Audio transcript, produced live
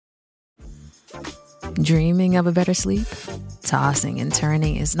Dreaming of a better sleep? Tossing and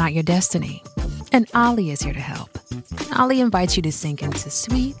turning is not your destiny. And Ollie is here to help. Ollie invites you to sink into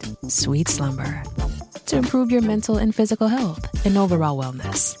sweet, sweet slumber to improve your mental and physical health and overall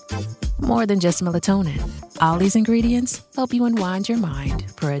wellness. More than just melatonin, Ollie's ingredients help you unwind your mind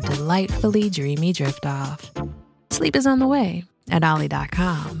for a delightfully dreamy drift off. Sleep is on the way at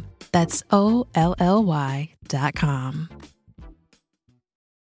Ollie.com. That's OLLY.com.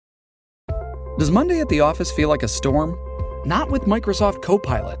 Does Monday at the office feel like a storm? Not with Microsoft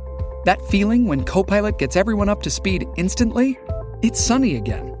Copilot. That feeling when Copilot gets everyone up to speed instantly? It's sunny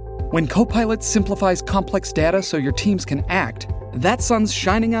again. When Copilot simplifies complex data so your teams can act, that sun's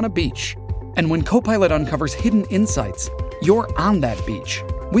shining on a beach. And when Copilot uncovers hidden insights, you're on that beach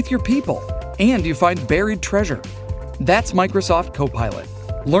with your people, and you find buried treasure. That's Microsoft Copilot.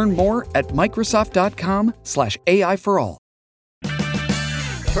 Learn more at Microsoft.com/AI for all.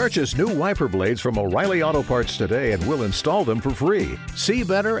 Purchase new wiper blades from O'Reilly Auto Parts today and we'll install them for free. See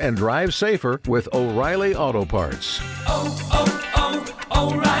better and drive safer with O'Reilly Auto Parts.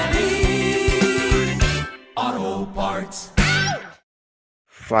 O'Reilly Auto Parts.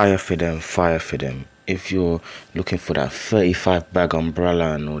 Fire for them. If you're looking for that 35 bag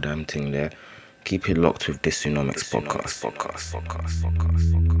umbrella and all damn thing there, keep it locked with this Tsunomics podcast.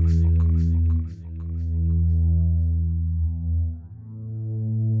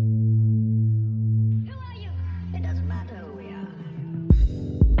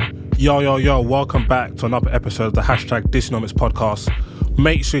 Yo, welcome back to another episode of the #Dysonomics podcast.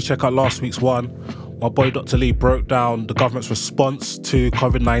 Make sure you check out last week's one. My boy Dr. Lee broke down the government's response to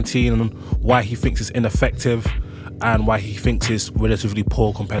COVID-19 and why he thinks it's ineffective and why he thinks it's relatively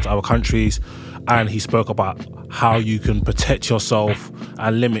poor compared to other countries. And he spoke about how you can protect yourself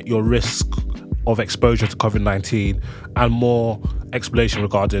and limit your risk of exposure to COVID-19 and more explanation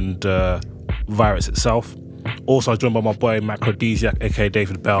regarding the virus itself. Also, I was joined by my boy Macrodesiac, aka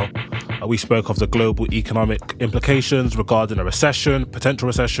David Bell. We spoke of the global economic implications regarding a recession, potential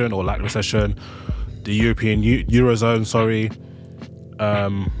recession or lack of recession, the European Eurozone,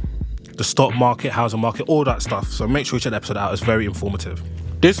 the stock market, housing market, all that stuff. So make sure you check the episode out. It's very informative.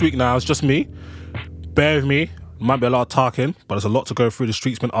 This week now, it's just me. Bear with me. Might be a lot of talking, but there's a lot to go through. The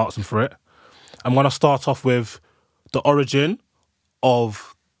street's been asking for it. I'm going to start off with the origin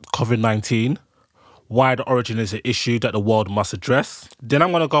of COVID-19. Why the origin is an issue that the world must address. Then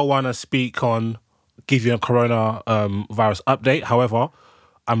I'm going to go on and give you a coronavirus update. However,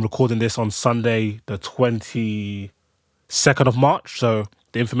 I'm recording this on Sunday, the 22nd of March. So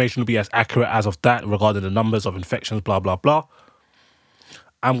the information will be as accurate as of that regarding the numbers of infections, blah, blah, blah.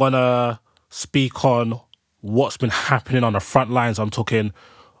 I'm going to speak on what's been happening on the front lines.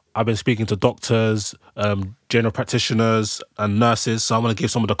 I've been speaking to doctors, general practitioners and nurses. So I'm going to give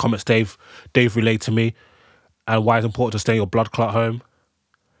some of the comments Dave relayed to me and why it's important to stay in your blood clot home.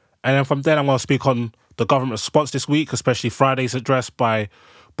 And then from there, I'm going to speak on the government response this week, especially Friday's address by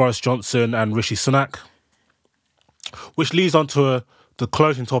Boris Johnson and Rishi Sunak, which leads on to the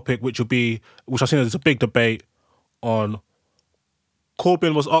closing topic, which I think there's a big debate on.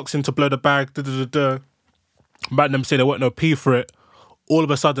 Corbyn was asking to blow the bag, Madam said there weren't no P for it. All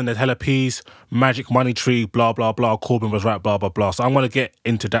of a sudden, there's hella P's, magic money tree, blah, blah, blah. Corbyn was right, blah, blah, blah. So I'm going to get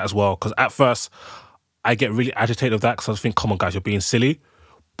into that as well. Because at first, I get really agitated with that because I think, come on, guys, you're being silly.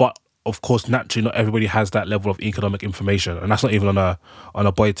 But, of course, naturally, not everybody has that level of economic information. And that's not even on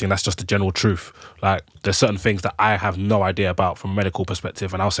a boy thing. That's just the general truth. Like, there's certain things that I have no idea about from a medical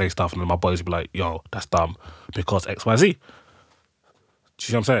perspective. And I'll say stuff and then my boys will be like, yo, that's dumb because X, Y, Z. Do you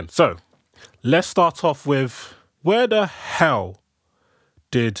see what I'm saying? So, let's start off with where the hell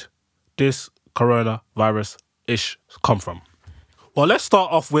did this coronavirus-ish come from? Well, let's start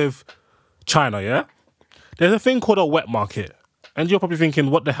off with China, yeah? There's a thing called a wet market. And you're probably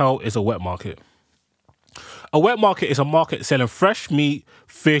thinking, what the hell is a wet market? A wet market is a market selling fresh meat,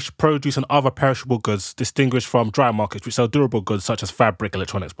 fish, produce, and other perishable goods, distinguished from dry markets, which sell durable goods such as fabric,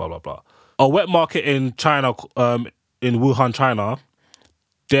 electronics, blah, blah, blah. A wet market in China, in Wuhan, China,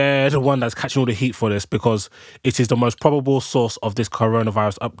 they're the one that's catching all the heat for this because it is the most probable source of this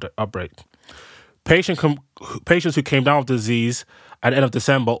coronavirus outbreak. Patients who came down with the disease at the end of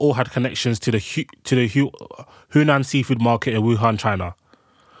December all had connections to the Hunan seafood market in Wuhan, China.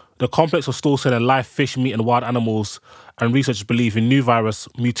 The complex was still selling live fish, meat, and wild animals, and researchers believe a new virus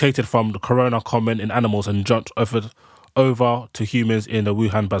mutated from the corona common in animals and jumped over to humans in the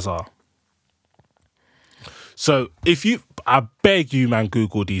Wuhan bazaar. So I beg you, man,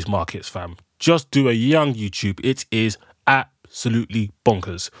 Google these markets, fam. Just do a young YouTube. It is absolutely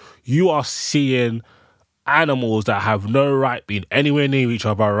bonkers. You are seeing animals that have no right being anywhere near each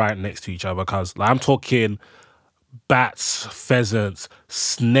other are right next to each other. Because like, I'm talking bats, pheasants,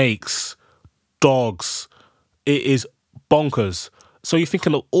 snakes, dogs. It is bonkers. So you're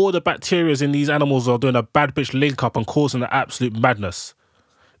thinking that all the bacteria in these animals are doing a bad bitch link up and causing an absolute madness.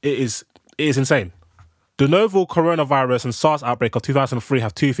 It is insane. The novel coronavirus and SARS outbreak of 2003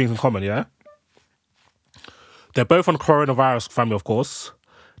 have two things in common, yeah? They're both on coronavirus family, of course.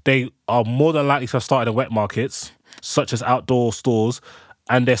 They are more than likely to have started in wet markets, such as outdoor stores,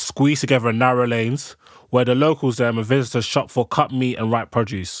 and they're squeezed together in narrow lanes where the locals there and visitors shop for cut meat and ripe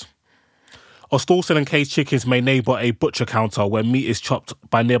produce. A stall selling caged chickens may neighbour a butcher counter where meat is chopped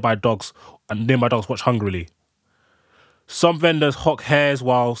by nearby dogs, and nearby dogs watch hungrily. Some vendors hawk hares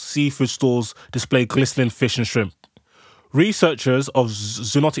while seafood stalls display glistening fish and shrimp. Researchers of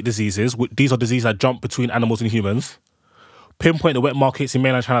zoonotic diseases, these are diseases that jump between animals and humans, pinpoint the wet markets in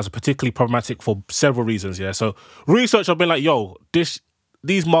mainland China as particularly problematic for several reasons, yeah? So researchers have been like, yo,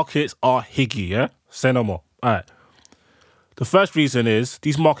 these markets are higgy, yeah? Say no more. All right. The first reason is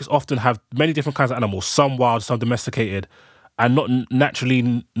these markets often have many different kinds of animals, some wild, some domesticated, and not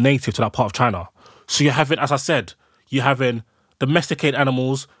naturally native to that part of China. So you're having, as I said, you're having domesticated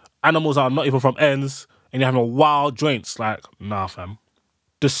animals that are not even from ends, and you're having wild joints. Like, nah, fam.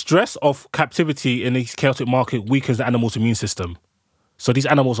 The stress of captivity in this chaotic market weakens the animal's immune system. So these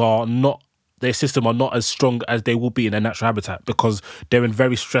animals their system are not as strong as they will be in their natural habitat because they're in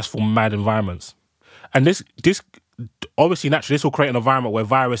very stressful, mad environments. And this obviously, naturally, this will create an environment where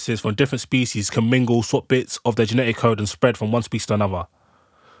viruses from different species can mingle, swap bits of their genetic code and spread from one species to another.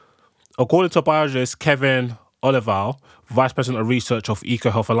 According to biologist Kevin Olival, Vice President of Research of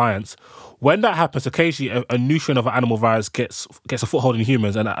EcoHealth Alliance, when that happens, occasionally a new strain of an animal virus gets a foothold in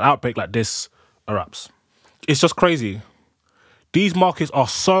humans and an outbreak like this erupts. It's just crazy. These markets are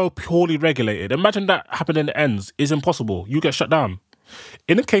so poorly regulated. Imagine that happening in the ends. It's impossible. You get shut down.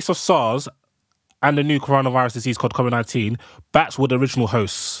 In the case of SARS and the new coronavirus disease called COVID-19, bats were the original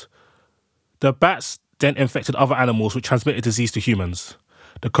hosts. The bats then infected other animals which transmitted disease to humans.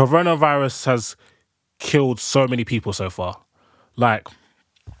 The coronavirus has killed so many people so far. Like,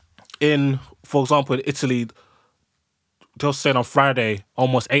 for example, in Italy, they were saying on Friday,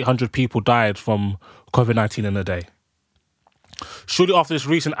 almost 800 people died from COVID-19 in a day. Shortly after this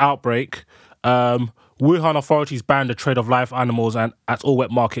recent outbreak, Wuhan authorities banned the trade of live animals and at all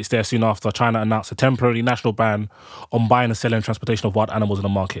wet markets there soon after. China announced a temporary national ban on buying and selling and transportation of wild animals in the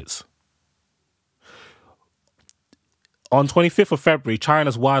markets. On 25th of February,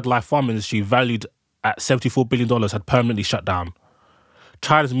 China's wildlife farm industry, valued at $74 billion, had permanently shut down.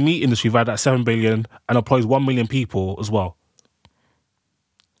 China's meat industry, valued at $7 billion, and employs 1 million people as well.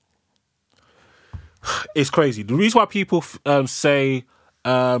 It's crazy. The reason why people say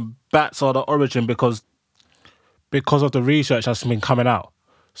bats are the origin because of the research that's been coming out.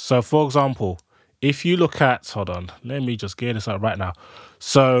 So, for example, if you look at... Hold on. Let me just get this out right now.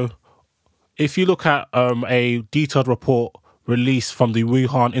 So, if you look at a detailed report released from the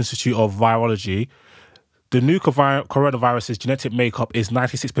Wuhan Institute of Virology, the new coronavirus's genetic makeup is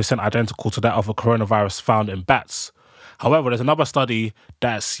 96% identical to that of a coronavirus found in bats. However, there's another study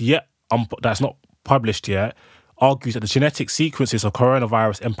that's not published yet, argues that the genetic sequences of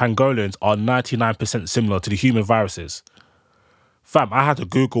coronavirus in pangolins are 99% similar to the human viruses. Fam, I had to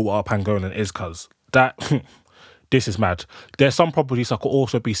Google what a pangolin is because this is mad. There's some properties that could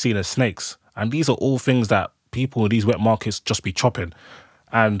also be seen as snakes. And these are all things that people in these wet markets just be chopping.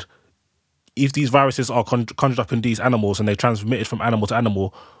 And if these viruses are conjured up in these animals and they're transmitted from animal to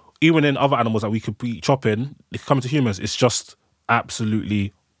animal, even in other animals that we could be chopping, they come to humans. It's just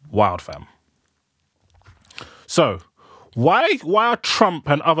absolutely wild, fam. So, why are Trump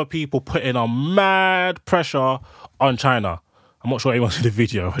and other people putting on mad pressure on China? I'm not sure anyone's seen the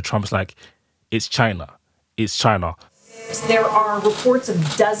video where Trump's like, it's China. It's China. There are reports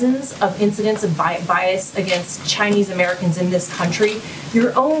of dozens of incidents of bias against Chinese Americans in this country.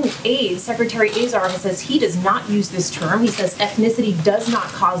 Your own aide, Secretary Azar, says he does not use this term. He says ethnicity does not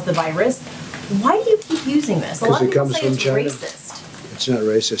cause the virus. Why do you keep using this? A lot of people say it's racist. It's not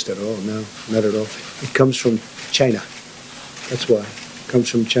racist at all, no, not at all. It comes from China. That's why. It comes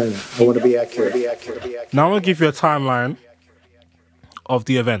from China. I want to be accurate. Now I'm going to give you a timeline of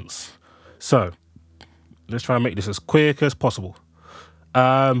the events. So, let's try and make this as quick as possible.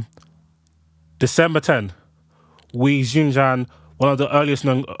 December 10, Wei Xinjiang, one of the earliest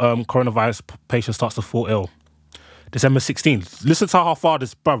known coronavirus patients, starts to fall ill. December 16th, listen to how far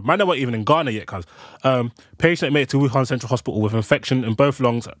this, bruv, man, they weren't even in Ghana yet, cuz. Patient made it to Wuhan Central Hospital with infection in both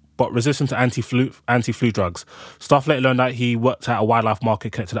lungs, but resistant to anti-flu drugs. Staff later learned that he worked at a wildlife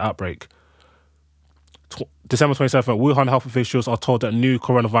market connected to the outbreak. December 27th, Wuhan health officials are told that new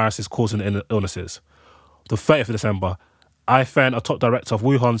coronavirus is causing illnesses. The 30th of December, Ai Fen, a top director of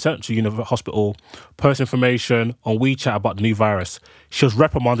Wuhan Central University Hospital, posted information on WeChat about the new virus. She was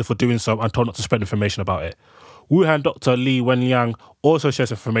reprimanded for doing so and told not to spread information about it. Wuhan Dr. Li Wenliang also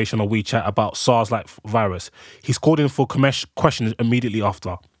shares information on WeChat about SARS-like virus. He's called in for questions immediately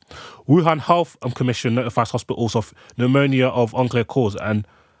after. Wuhan Health Commission notifies hospitals of pneumonia of unclear cause and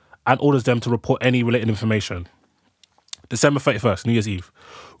orders them to report any related information. December 31st, New Year's Eve.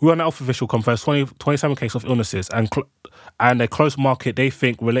 Wuhan health official confirms 27 cases of illnesses and a close market they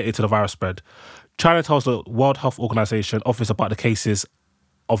think related to the virus spread. China tells the World Health Organization office about the cases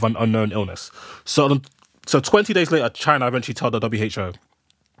of an unknown illness. So 20 days later, China eventually told the WHO.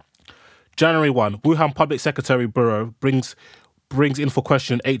 January 1, Wuhan Public Secretary Bureau brings in for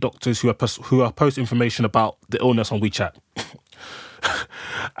question 8 doctors who are posting information about the illness on WeChat.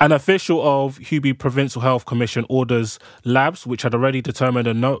 An official of Hubei Provincial Health Commission orders labs, which had already determined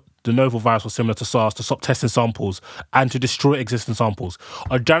the novel virus was similar to SARS, to stop testing samples and to destroy existing samples.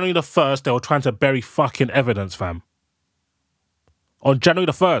 On January the 1st, they were trying to bury fucking evidence, fam. On January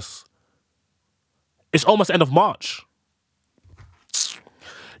the 1st. It's almost end of March.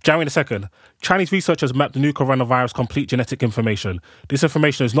 January the 2nd, Chinese researchers mapped the new coronavirus complete genetic information. This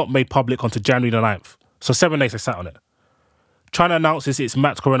information is not made public until January the 9th. So 7 days they sat on it. China announces its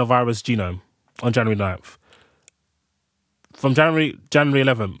mapped coronavirus genome on January 9th. From January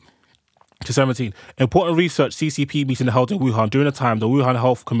 11th to 17th, important research CCP meeting held in Wuhan. During the time, the Wuhan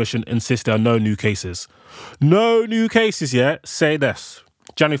Health Commission insists there are no new cases. No new cases yet. Say this.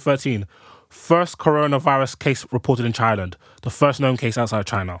 January 13th. First coronavirus case reported in China, the first known case outside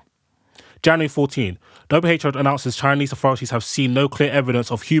China. January 14, WHO announces Chinese authorities have seen no clear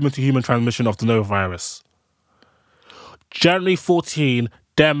evidence of human-to-human transmission of the novel virus. January 14,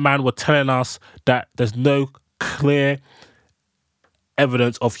 them man were telling us that there's no clear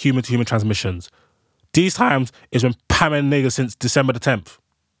evidence of human-to-human transmissions. These times is when pamming niggas since December the 10th.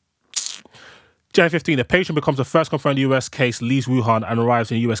 January 15, a patient becomes the first confirmed US case, leaves Wuhan and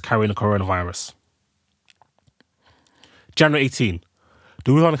arrives in the US carrying the coronavirus. January 18,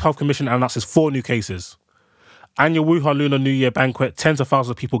 the Wuhan Health Commission announces 4 new cases. Annual Wuhan Lunar New Year banquet, tens of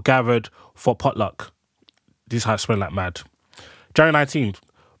thousands of people gathered for potluck. This is how it spread like mad. January 19th,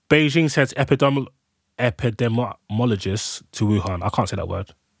 Beijing sends epidemiologists to Wuhan. I can't say that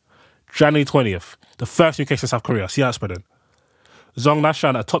word. January 20th, the first new case in South Korea. See how it's spreading. Zhong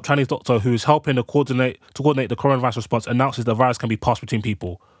Nashan, a top Chinese doctor who is helping to coordinate the coronavirus response, announces the virus can be passed between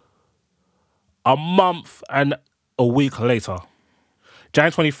people. A month and a week later,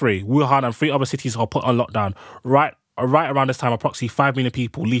 January 23, Wuhan and 3 other cities are put on lockdown. Right around this time, approximately 5 million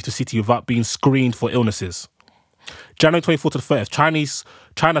people leave the city without being screened for illnesses. January 24th to the 30th,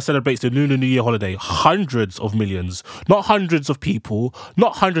 China celebrates the Lunar New Year holiday. Hundreds of millions, not hundreds of people,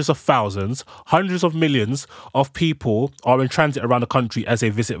 not hundreds of thousands, hundreds of millions of people are in transit around the country as they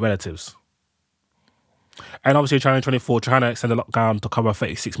visit relatives. And obviously, January 24, China extended lockdown to cover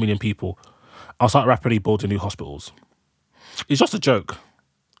 36 million people. I'll start rapidly building new hospitals. It's just a joke.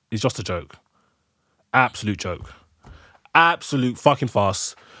 It's just a joke. Absolute joke. Absolute fucking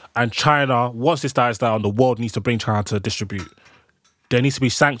farce. And China, once this dies down, the world needs to bring China to distribute. There needs to be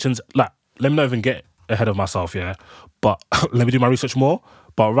sanctions. Like, let me not even get ahead of myself, yeah? But let me do my research more.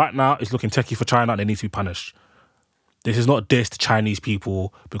 But right now, it's looking techie for China and they need to be punished. This is not a diss to Chinese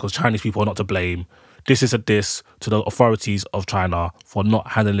people because Chinese people are not to blame. This is a diss to the authorities of China for not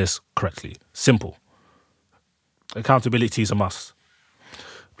handling this correctly. Simple. Accountability is a must.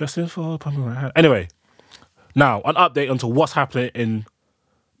 Blessings for pumping my hand. Anyway, now, an update onto what's happening in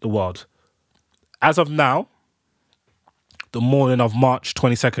the world. As of now, the morning of March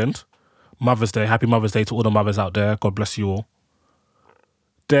 22nd, Mother's Day, happy Mother's Day to all the mothers out there. God bless you all.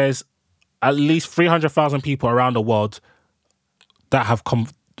 There's at least 300,000 people around the world that have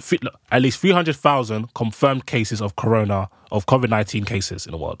at least 300,000 confirmed cases of COVID-19 cases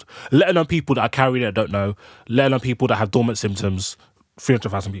in the world. Let alone people that are carrying it, don't know. Let alone people that have dormant symptoms.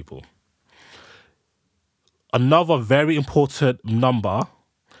 300,000 people. Another very important number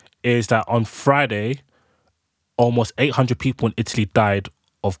is that on Friday, almost 800 people in Italy died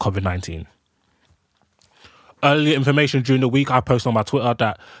of COVID-19. Earlier information during the week, I posted on my Twitter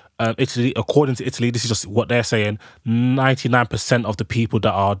that Italy, according to Italy, this is just what they're saying, 99% of the people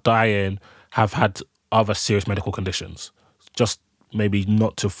that are dying have had other serious medical conditions. Just maybe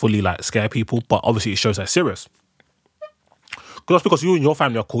not to fully scare people, but obviously it shows that it's serious. Just because you and your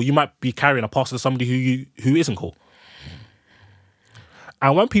family are cool, you might be carrying a parcel to somebody who isn't cool.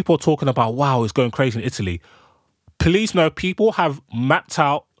 And when people are talking about, wow, it's going crazy in Italy, please know people have mapped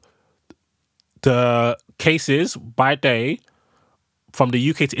out the cases by day from the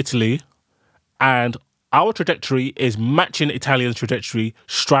UK to Italy, and our trajectory is matching Italian's trajectory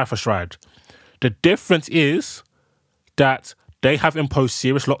stride for stride. The difference is that they have imposed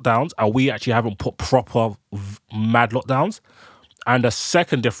serious lockdowns and we actually haven't put proper mad lockdowns. And the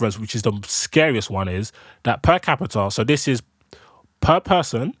second difference, which is the scariest one, is that per capita, so this is per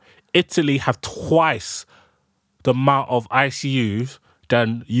person, Italy have twice the amount of ICUs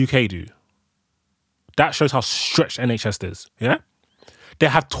than UK do. That shows how stretched NHS is, yeah? They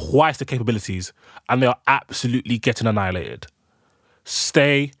have twice the capabilities and they are absolutely getting annihilated.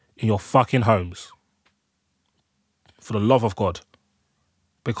 Stay in your fucking homes. For the love of God.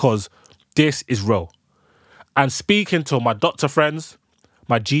 Because this is real. And speaking to my doctor friends,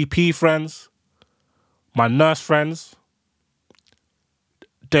 my GP friends, my nurse friends,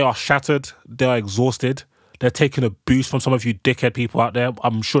 they are shattered. They are exhausted. They're taking a boost from some of you dickhead people out there.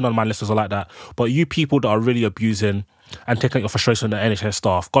 I'm sure none of my listeners are like that. But you people that are really abusing and taking out your frustration on the NHS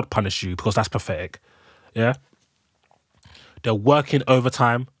staff, God punish you because that's pathetic. Yeah? They're working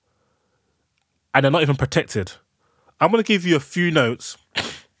overtime and they're not even protected. I'm going to give you a few notes.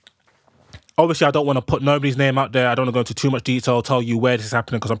 Obviously, I don't want to put nobody's name out there. I don't want to go into too much detail, tell you where this is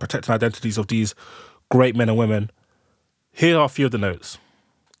happening because I'm protecting identities of these great men and women. Here are a few of the notes.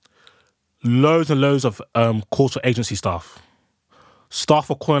 Loads and loads of calls for agency staff.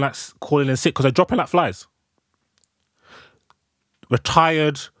 Staff are calling in sick because they're dropping like flies.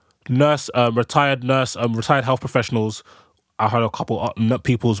 Retired health professionals. I heard a couple of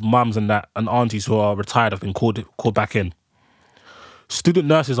people's mums and that and aunties who are retired have been called back in. Student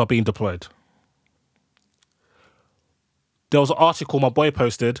nurses are being deployed. There was an article my boy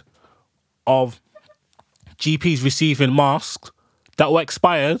posted of GPs receiving masks that were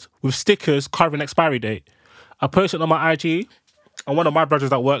expired with stickers covering expiry date. I posted it on my IG, and one of my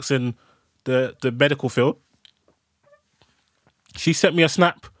brothers that works in the medical field, she sent me a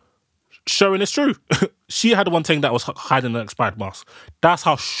snap showing it's true. She had one thing that was hiding an expired mask. That's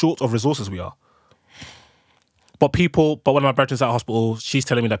how short of resources we are. But one of my brothers at hospital, she's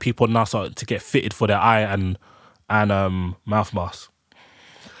telling me that people are now starting to get fitted for their eye and mouth masks.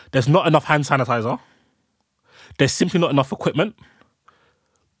 There's not enough hand sanitizer. There's simply not enough equipment.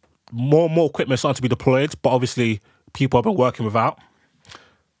 More and more equipment starting to be deployed, but obviously people have been working without.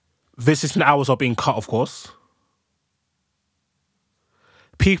 Visiting hours are being cut, of course.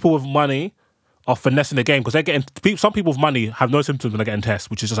 People with money are finessing the game because they're getting. Some people with money have no symptoms when they're getting tests,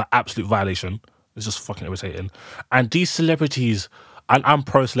 which is just an absolute violation. It's just fucking irritating. And these celebrities, and I'm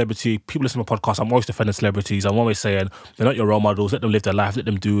pro-celebrity, people listen to my podcast, I'm always defending celebrities. I'm always saying, they're not your role models, let them live their life, let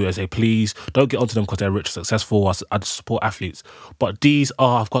them do as they please. Don't get onto them because they're rich, successful, I support athletes. But these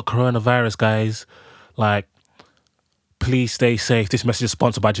are, I've got coronavirus, guys. Like, please stay safe. This message is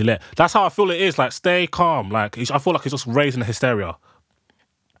sponsored by Gillette. That's how I feel it is, like, stay calm. Like, I feel like it's just raising the hysteria.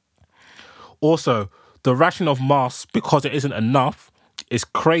 Also, the rationing of masks, because it isn't enough, is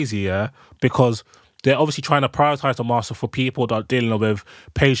crazy, yeah? Because they're obviously trying to prioritise the mask for people that are dealing with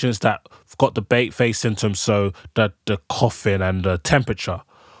patients that have got the baked face symptoms, so the coughing and the temperature.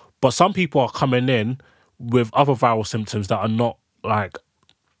 But some people are coming in with other viral symptoms that are not like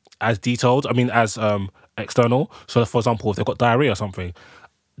as detailed, as external. So for example, if they've got diarrhea or something,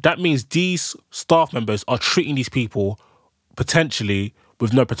 that means these staff members are treating these people potentially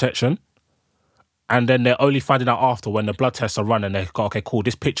with no protection. And then they're only finding out after when the blood tests are run and they go, okay, cool,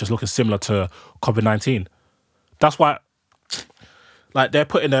 this picture's looking similar to COVID-19. That's why, like, they're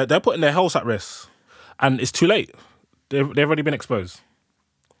putting their health at risk, and it's too late. They've already been exposed.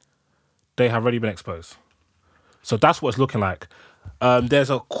 They have already been exposed. So that's what it's looking like. There's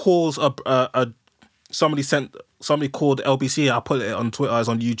a cause. Somebody called LBC. I put it on Twitter. It's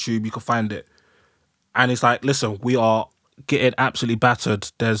on YouTube. You can find it. And it's like, listen, we are getting absolutely battered.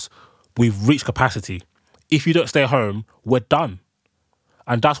 We've reached capacity. If you don't stay home, we're done.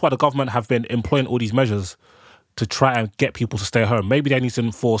 And that's why the government have been employing all these measures to try and get people to stay home. Maybe they need to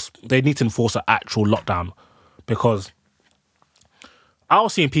enforce an actual lockdown, because I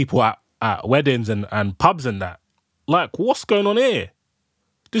was seeing people at weddings and pubs and that. Like, what's going on here?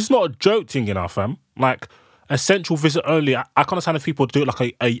 This is not a joke thing, you know, fam. Like, essential visit only. I can understand if people do it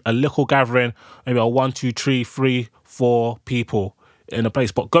like a little gathering, maybe a 1, 2, 3, 4 people in a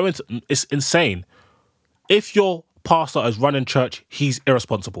place, but it's insane. If your pastor is running church, he's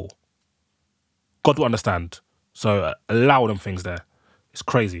irresponsible. God will understand. So allow them things there. It's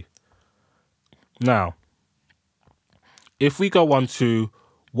crazy. Now, if we go on to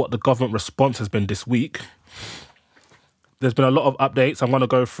what the government response has been this week, there's been a lot of updates. I'm going to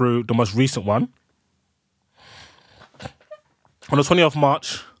go through the most recent one. On the 20th of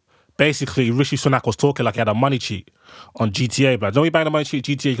March, basically Rishi Sunak was talking like he had a money cheat on GTA. But don't you bang the money cheat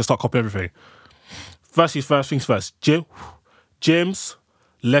GTA, you can start copying everything. First things first. Gyms,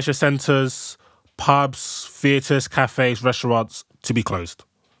 leisure centres, pubs, theatres, cafes, restaurants to be closed.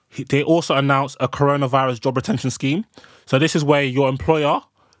 They also announced a coronavirus job retention scheme. So this is where your employer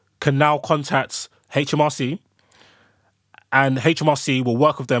can now contact HMRC, and HMRC will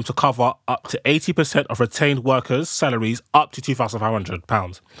work with them to cover up to 80% of retained workers' salaries up to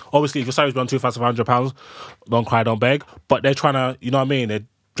 £2,500. Obviously, if your salary's beyond £2,500, don't cry, don't beg. But they're trying to, you know what I mean?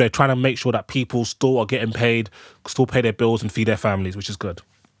 They're trying to make sure that people still are getting paid, still pay their bills and feed their families, which is good.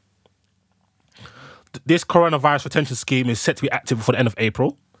 This coronavirus retention scheme is set to be active before the end of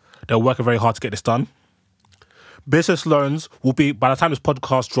April. They're working very hard to get this done. Business loans will be, by the time this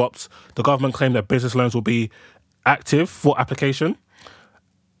podcast drops, the government claimed that business loans will be active for application,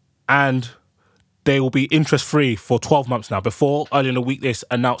 and they will be interest-free for 12 months now. Before, earlier in the week, they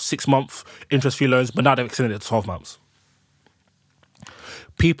announced 6-month interest-free loans, but now they've extended it to 12 months.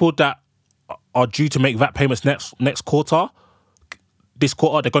 People that are due to make VAT payments next quarter, this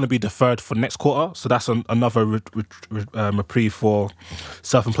quarter, they're going to be deferred for next quarter. So that's another reprieve for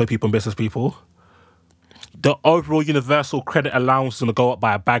self-employed people and business people. The overall universal credit allowance is going to go up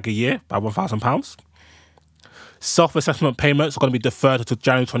by a bag a year, by £1,000. Self-assessment payments are going to be deferred to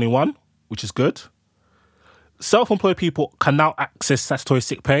January 21, which is good. Self-employed people can now access statutory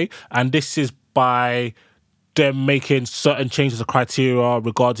sick pay, and this is by them making certain changes to criteria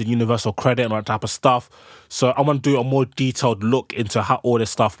regarding universal credit and all that type of stuff. So I want to do a more detailed look into how all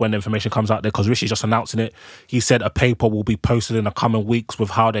this stuff when the information comes out there, because Rishi's just announcing it. He said a paper will be posted in the coming weeks with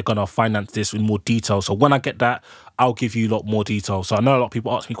how they're going to finance this in more detail. So when I get that, I'll give you a lot more detail. So I know a lot of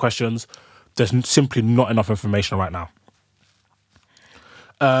people ask me questions. There's simply not enough information right now.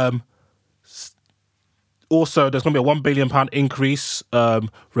 Also, there's going to be a £1 billion increase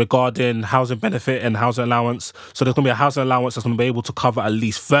regarding housing benefit and housing allowance. So there's going to be a housing allowance that's going to be able to cover at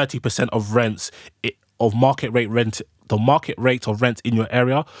least 30% of rents, of market rate rent, the market rate of rent in your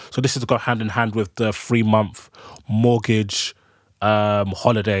area. So this is to go hand in hand with the 3-month mortgage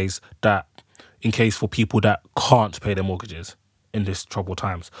holidays, that in case for people that can't pay their mortgages in these troubled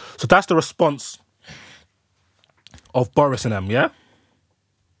times. So that's the response of Boris and them, yeah?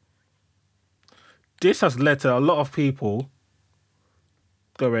 This has led to a lot of people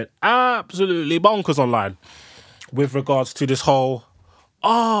going absolutely bonkers online with regards to this whole,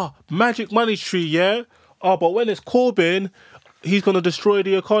 magic money tree, yeah? But when it's Corbyn, he's going to destroy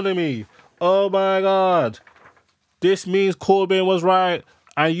the economy. Oh my God. This means Corbyn was right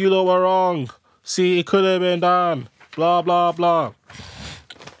and you lot were wrong. See, it could have been done. Blah, blah, blah.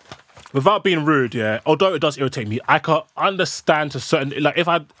 Without being rude, yeah, although it does irritate me, I can understand to certain, like if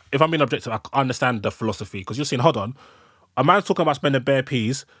I'm being objective, I can understand the philosophy, because you're saying, hold on, a man's talking about spending bare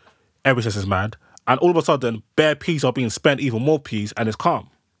peas, everybody says is mad, and all of a sudden, bare peas are being spent, even more peas, and it's calm.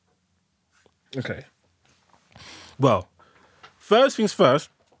 Okay. Well, first things first,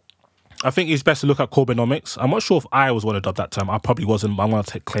 I think it's best to look at Corbynomics. I'm not sure if I was one to adopt that term. I probably wasn't, but I'm going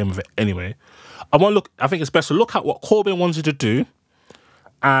to take claim of it anyway. I think it's best to look at what Corbyn wanted to do,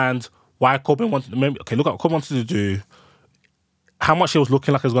 and why Corbyn wanted, look at what Corbyn wanted to do, how much it was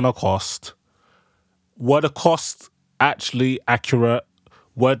looking like it was going to cost, were the costs actually accurate,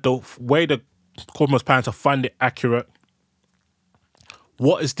 were the way the Corbyn was planning to fund it accurate,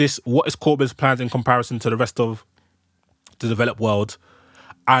 what is Corbyn's plans in comparison to the rest of the developed world,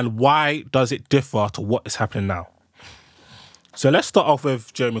 and why does it differ to what is happening now? So let's start off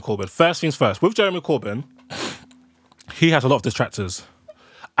with Jeremy Corbyn. First things first, with Jeremy Corbyn, he has a lot of detractors.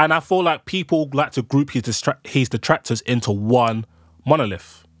 And I feel like people like to group his detractors into one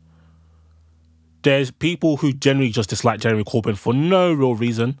monolith. There's people who generally just dislike Jeremy Corbyn for no real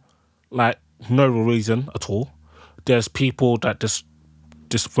reason. Like, no real reason at all. There's people that just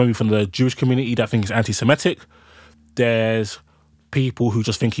maybe from the Jewish community that think he's anti-Semitic. There's people who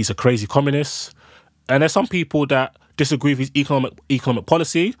just think he's a crazy communist. And there's some people that disagree with his economic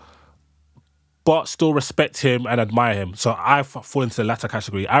policy, but still respect him and admire him. So I fall into the latter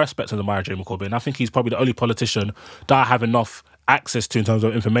category. I respect and admire Jeremy Corbyn. I think he's probably the only politician that I have enough access to in terms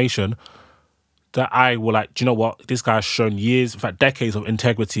of information that I will like, do you know what? This guy has shown years, in fact, decades of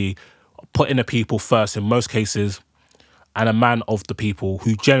integrity, putting the people first in most cases, and a man of the people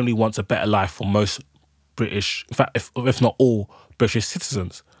who generally wants a better life for most British, in fact, if not all British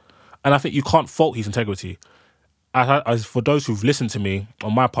citizens. And I think you can't fault his integrity. As for those who've listened to me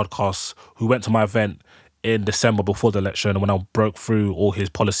on my podcast, who went to my event in December before the election, when I broke through all his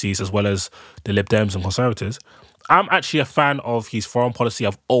policies as well as the Lib Dems and Conservatives, I'm actually a fan of his foreign policy.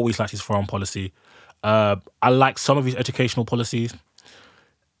 I've always liked his foreign policy. I like some of his educational policies.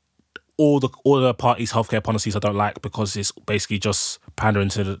 all the parties' healthcare policies I don't like because it's basically just pandering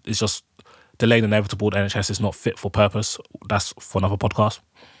to it's just delaying the inevitable. The NHS is not fit for purpose. That's for another podcast.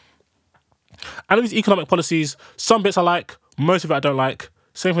 And of these economic policies, some bits I like, most of it I don't like.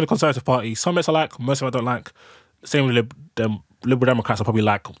 Same for the Conservative Party. Some bits I like, most of it I don't like. Same with the Liberal Democrats. I probably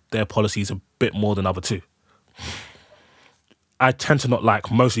like their policies a bit more than other two. I tend to not like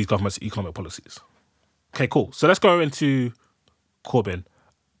most of these government's economic policies. Okay, cool. So let's go into Corbyn.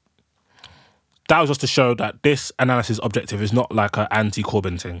 That was just to show that this analysis objective is not like an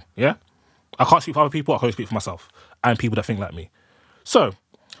anti-Corbyn thing, yeah? I can't speak for other people, I can only speak for myself and people that think like me. So,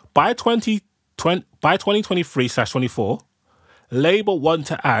 by 2023/24, Labour want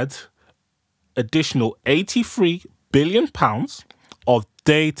to add additional £83 billion of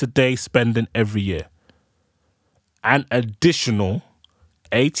day-to-day spending every year. An additional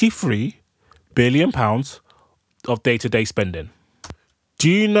 £83 billion of day-to-day spending. Do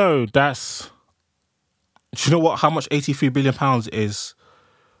you know how much £83 billion is?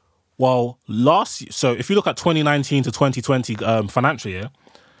 Well, so if you look at 2019 to 2020 financial year,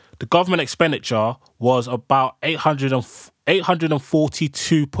 the government expenditure was about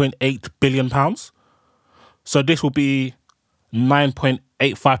 £842.8 billion. So this will be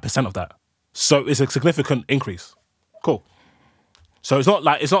 9.85% of that. So it's a significant increase. Cool. So it's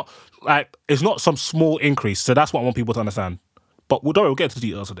not some small increase. So that's what I want people to understand. But we'll get to the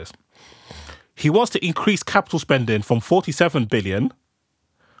details of this. He wants to increase capital spending from 47 billion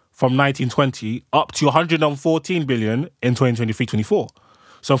from 1920 up to 114 billion in 2023-24.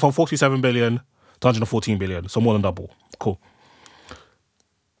 So from 47 billion to 114 billion, so more than double. Cool.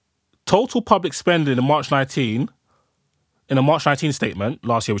 Total public spending in a March 19 statement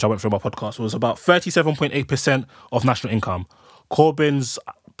last year, which I went through in my podcast, was about 37.8% of national income. Corbyn's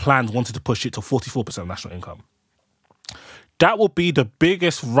plans wanted to push it to 44% of national income. That will be the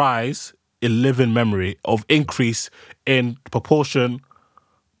biggest rise in living memory of increase in proportion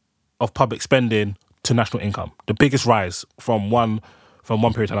of public spending to national income. The biggest rise from one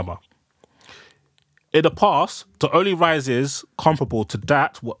period to another. In the past, the only rises comparable to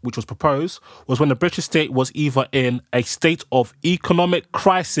that, which was proposed, was when the British state was either in a state of economic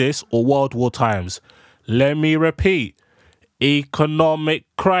crisis or World War times. Let me repeat, economic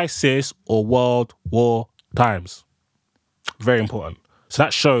crisis or World War times. Very important. So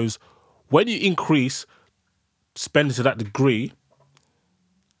that shows when you increase spending to that degree,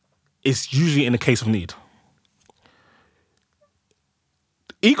 it's usually in a case of need.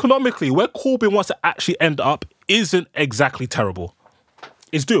 Economically, where Corbyn wants to actually end up isn't exactly terrible.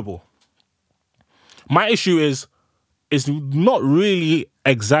 It's doable. My issue is not really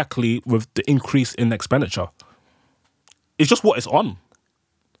exactly with the increase in expenditure. It's just what it's on.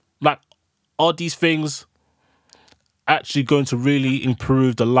 Like, are these things actually going to really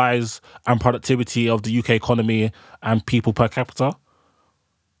improve the lives and productivity of the UK economy and people per capita?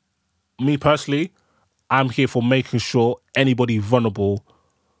 Me personally, I'm here for making sure anybody vulnerable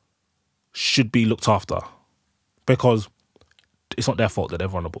should be looked after, because it's not their fault that they're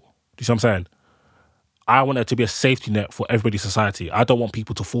vulnerable. Do you see what I'm saying? I want there to be a safety net for everybody's society. I don't want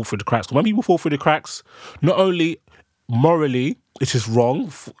people to fall through the cracks. When people fall through the cracks, not only morally it is wrong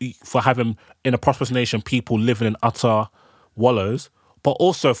for having, in a prosperous nation, people living in utter wallows, but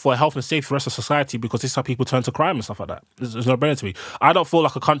also for health and safety for the rest of society, because this is how people turn to crime and stuff like that. There's no brainer to me. I don't feel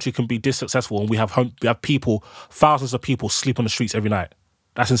like a country can be this successful and we have people, thousands of people sleep on the streets every night.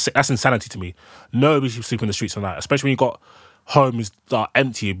 That's insanity to me. Nobody should sleep in the streets at night, especially when you've got homes that are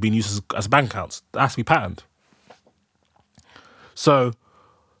empty, being used as bank accounts. That has to be patterned. So,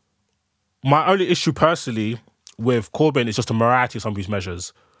 my only issue personally with Corbyn is just a morality of some of these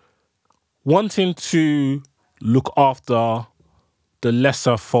measures. Wanting to look after the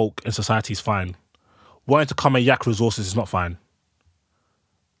lesser folk in society is fine. Wanting to come and yak resources is not fine.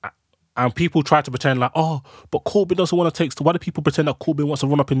 And people try to pretend like, oh, but Corbyn doesn't want to take... Why do people pretend that Corbyn wants to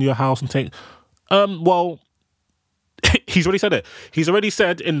run up into your house and take... Well, he's already said it. He's already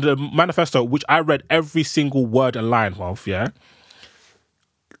said in the manifesto, which I read every single word and line of, yeah?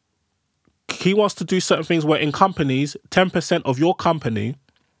 He wants to do certain things where in companies, 10% of your company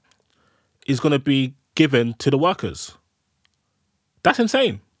is going to be given to the workers. That's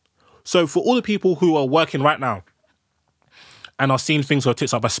insane. So for all the people who are working right now and are seeing things go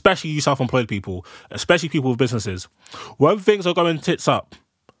tits up, especially you self-employed people, especially people with businesses, when things are going tits up,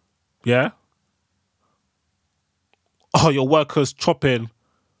 yeah? Are your workers chopping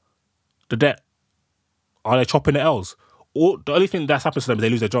the debt? Are they chopping the L's? Or the only thing that's happened to them is they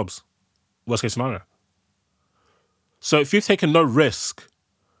lose their jobs. Worst case scenario. So if you've taken no risk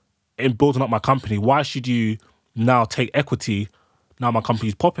in building up my company, why should you now take equity now my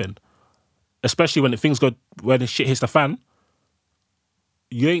company's popping? especially when the shit hits the fan,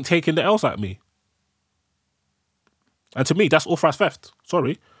 you ain't taking the L's like me. And to me, that's authorised theft.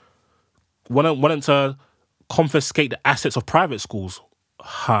 Sorry. Wanting to confiscate the assets of private schools.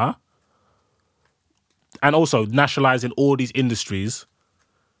 Huh? And also nationalising all these industries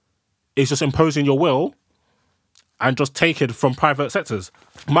is just imposing your will and just taking from private sectors.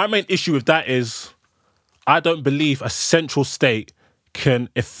 My main issue with that is I don't believe a central state can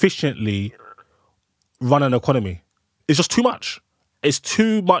efficiently run an economy. It's just too much. It's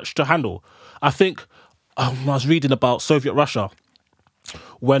too much to handle. I think I was reading about Soviet Russia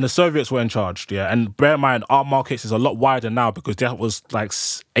when the Soviets were in charge, yeah, and bear in mind, our markets is a lot wider now because that was like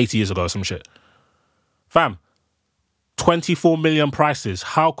 80 years ago or some shit. Fam, 24 million prices.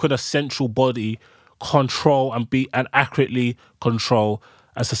 How could a central body control and accurately control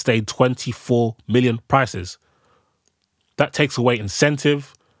and sustain 24 million prices? That takes away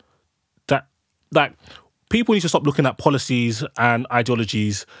incentive. People need to stop looking at policies and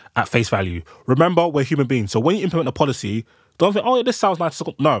ideologies at face value. Remember, we're human beings. So when you implement a policy, don't think, oh, yeah, this sounds nice.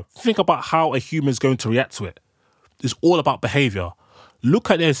 No, think about how a human is going to react to it. It's all about behaviour. Look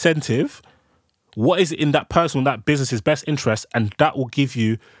at the incentive. What is it in that person, that business's best interest? And that will give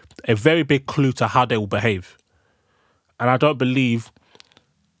you a very big clue to how they will behave. And I don't believe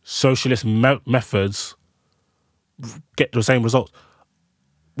socialist methods get the same results.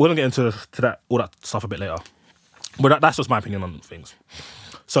 We're going to get into all that stuff a bit later. But that's just my opinion on things.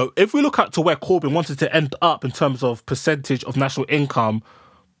 So if we look at to where Corbyn wanted to end up in terms of percentage of national income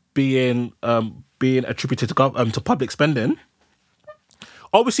being attributed to public spending,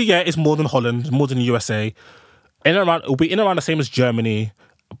 obviously, yeah, it's more than Holland, more than the USA. It'll be in around the same as Germany,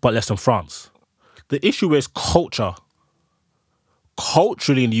 but less than France. The issue is culture.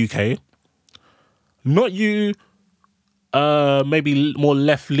 Culturally in the UK, not you... maybe more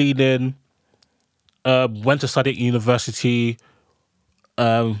left-leaning, went to study at university,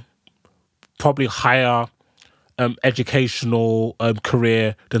 probably higher educational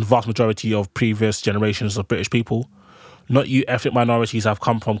career than the vast majority of previous generations of British people. Not you ethnic minorities have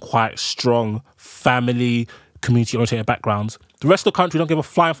come from quite strong family, community-oriented backgrounds. The rest of the country don't give a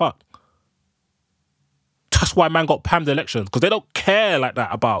flying fuck. That's why man got pammed the elections, because they don't care like that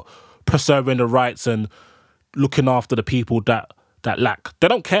about preserving the rights and looking after the people that lack. They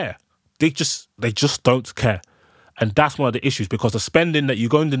don't care. They just don't care. And that's one of the issues, because the spending that you're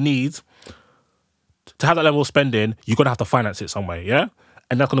going to need to have that level of spending, you're going to have to finance it some way, yeah?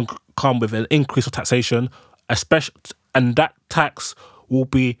 And that's going to come with an increase of taxation, and that tax will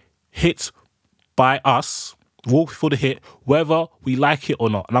be hit by us, will feel the hit, whether we like it or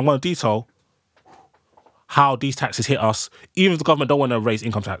not. And I'm going to detail how these taxes hit us, even if the government don't want to raise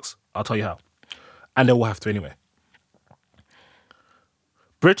income tax. I'll tell you how. And they will have to anyway.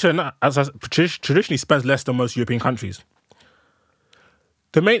 Britain, as traditionally, spends less than most European countries.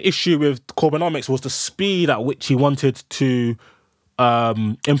 The main issue with Corbynomics was the speed at which he wanted to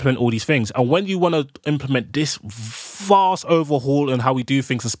implement all these things. And when you want to implement this vast overhaul in how we do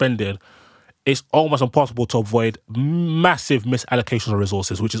things and spending, it's almost impossible to avoid massive misallocation of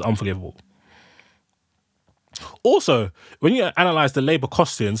resources, which is unforgivable. Also, when you analyse the Labour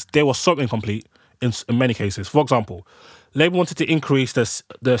costings, they were so incomplete in many cases. For example, Labour wanted to increase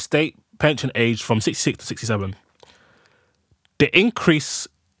the state pension age from 66 to 67. The increase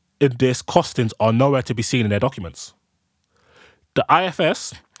in this costings are nowhere to be seen in their documents. The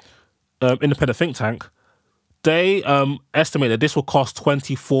IFS, independent think tank, they estimate that this will cost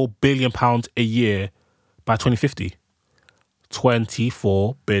 £24 billion a year by 2050.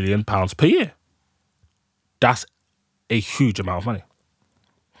 £24 billion per year. That's a huge amount of money.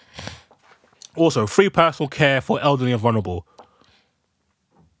 Also, free personal care for elderly and vulnerable.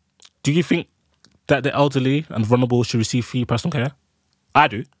 Do you think that the elderly and vulnerable should receive free personal care? I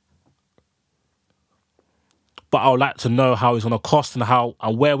do. But I would like to know how it's going to cost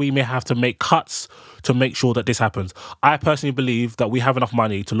and where we may have to make cuts to make sure that this happens. I personally believe that we have enough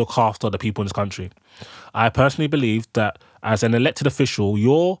money to look after the people in this country. I personally believe that as an elected official,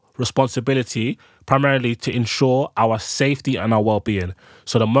 your responsibility primarily to ensure our safety and our well-being.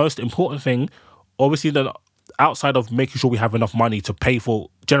 So the most important thing, obviously, outside of making sure we have enough money to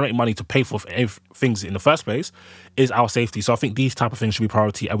generate money to pay for things in the first place, is our safety. So I think these type of things should be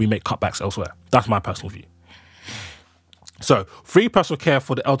priority and we make cutbacks elsewhere. That's my personal view. So, free personal care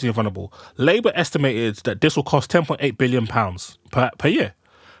for the elderly and vulnerable. Labour estimated that this will cost £10.8 billion per year.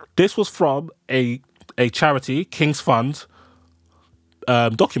 This was from a charity, King's Fund,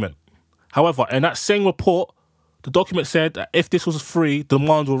 document. However, in that same report, the document said that if this was free,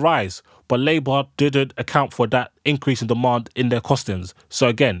 demand will rise. But Labour didn't account for that increase in demand in their costings. So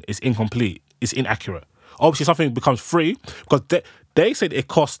again, it's incomplete. is inaccurate. Obviously, something becomes free because they said it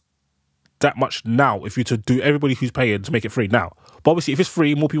costs that much now if you to do everybody who's paying to make it free now. But obviously, if it's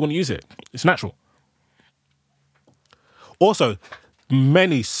free, more people want to use it. It's natural. Also,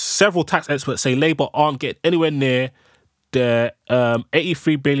 several tax experts say Labour aren't getting anywhere near their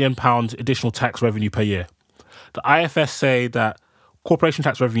 £83 billion additional tax revenue per year. The IFS say that corporation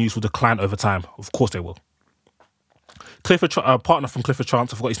tax revenues will decline over time. Of course they will. Clifford, a partner from Clifford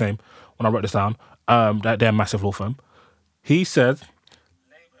Chance, I forgot his name when I wrote this down, they're a massive law firm. He said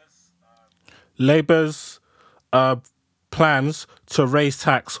Labour's plans to raise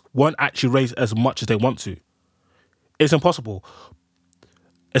tax won't actually raise as much as they want to. It's impossible.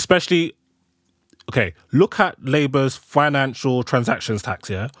 Especially, look at Labour's financial transactions tax,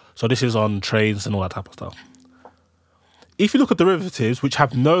 yeah? So this is on trades and all that type of stuff. If you look at derivatives, which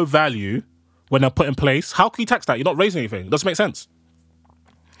have no value when they're put in place, how can you tax that? You're not raising anything. It doesn't make sense.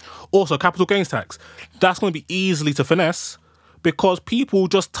 Also, capital gains tax. That's going to be easily to finesse because people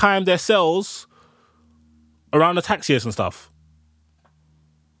just time their sales around the tax years and stuff.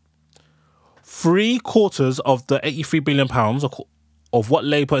 3/4 of the £83 billion of what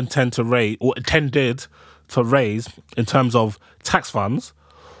Labour intended to raise in terms of tax funds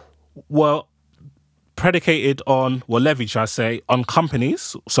were levied, shall I say, on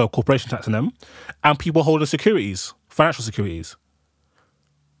companies, so corporation tax on them, and people holding securities, financial securities.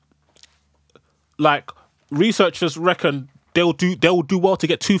 Like, researchers reckon they'll do well to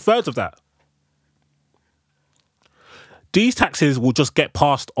get 2/3 of that. These taxes will just get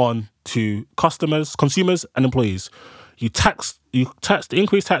passed on to customers, consumers, and employees. You tax the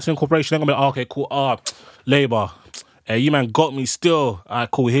increased tax in corporation. They're gonna be okay, cool. Labour, you man got me still.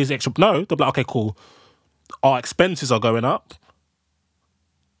 Cool. Here's the extra. No, they'll be like, okay, cool. Our expenses are going up.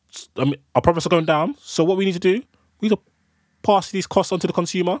 Our profits are going down. So what we need to do, we need to pass these costs on to the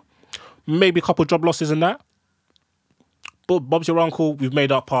consumer. Maybe a couple of job losses in that. But Bob's your uncle. We've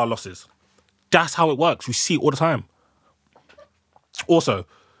made up our losses. That's how it works. We see it all the time. Also,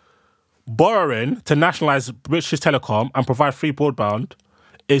 borrowing to nationalise British Telecom and provide free broadband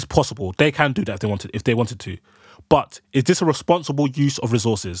is possible. They can do that if they wanted to. But is this a responsible use of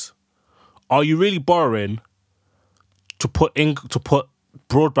resources? Are you really borrowing to put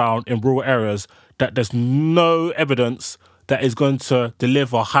broadband in rural areas that there's no evidence that is going to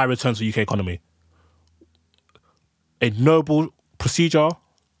deliver high returns to the UK economy? A noble procedure,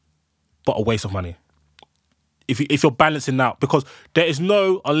 but a waste of money. If you're balancing out, because there is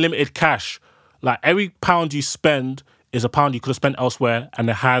no unlimited cash. Like, every pound you spend is a pound you could have spent elsewhere, and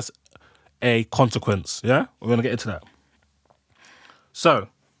it has a consequence. Yeah, we're gonna get into that. So,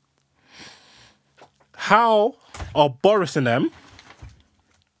 how are Boris and them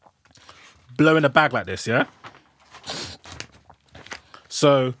blowing a bag like this? Yeah.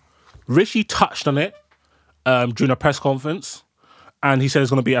 So, Rishi touched on it during a press conference, and he said there's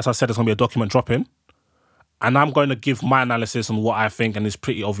going to be, as I said, there's going to be a document dropping. And I'm going to give my analysis on what I think, and it's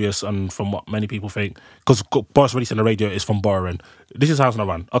pretty obvious and from what many people think, because Boris already said on the radio it's from borrowing. This is how it's going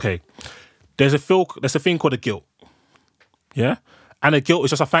to run. Okay, there's a thing called a gilt, yeah? And a gilt is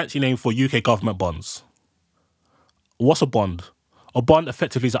just a fancy name for UK government bonds. What's a bond? A bond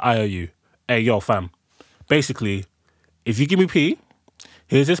effectively is an IOU. Hey, yo, fam. Basically, if you give me P,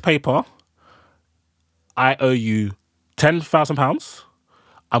 here's this paper, I owe you £10,000,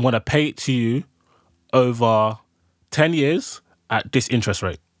 I'm going to pay it to you over 10 years at this interest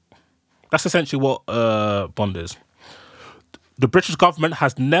rate. That's essentially what a bond is. The British government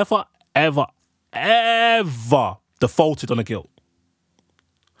has never, ever, ever defaulted on a gilt.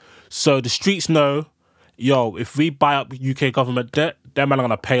 So the streets know, yo, if we buy up UK government debt, them man are going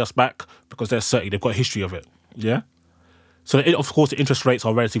to pay us back because they've got a history of it. Yeah? So, of course, the interest rates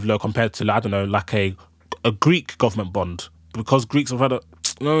are relatively low compared to, like a Greek government bond. Because Greeks have had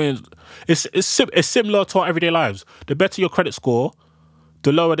it's similar to our everyday lives. The better your credit score,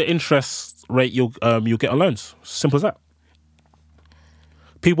 the lower the interest rate you'll get on loans. Simple as that.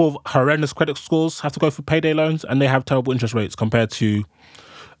 People with horrendous credit scores have to go for payday loans, and they have terrible interest rates compared to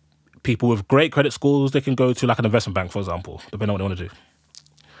people with great credit scores. They can go to like an investment bank, for example, depending on what they want to do.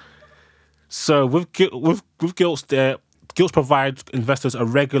 So with gilts, gilts provide investors a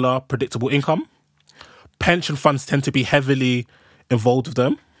regular, predictable income. Pension funds tend to be heavily involved with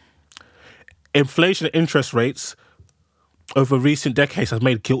them. Inflation and interest rates over recent decades has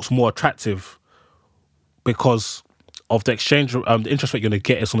made gilts more attractive because of the exchange. The interest rate you're going to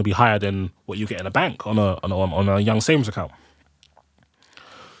get is going to be higher than what you get in a bank on a young savings account.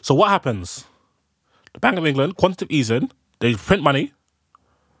 So what happens? The Bank of England, quantitative easing, they print money.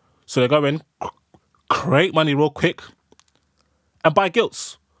 So they go in, create money real quick, and buy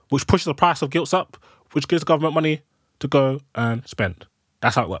gilts. which pushes the price of gilts up, which gives the government money to go and spend.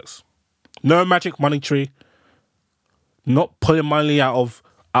 That's how it works. No magic money tree. Not pulling money out of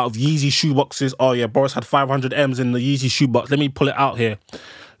Yeezy shoe boxes. Oh yeah, Boris had 500 M's in the Yeezy shoe box. Let me pull it out here.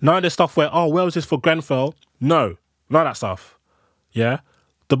 None of this stuff where, where was this for Grenfell? No, none of that stuff. Yeah?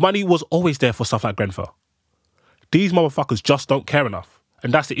 The money was always there for stuff like Grenfell. These motherfuckers just don't care enough.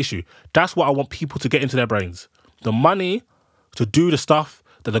 And that's the issue. That's what I want people to get into their brains. The money to do the stuff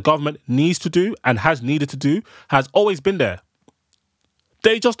that the government needs to do and has needed to do has always been there.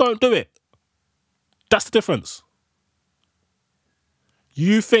 They just don't do it. That's the difference.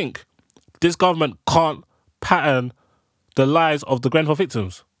 You think this government can't pattern the lives of the Grenfell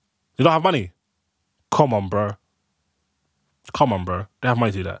victims? They don't have money. Come on, bro. They have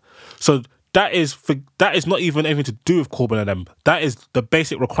money to do that. So that is not even anything to do with Corbyn and them. That is the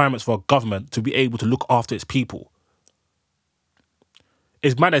basic requirements for a government to be able to look after its people.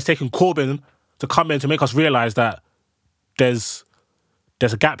 It's mad that it's taken Corbyn to come in to make us realise that there's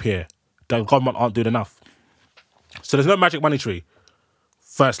a gap here. That the government aren't doing enough. So there's no magic money tree.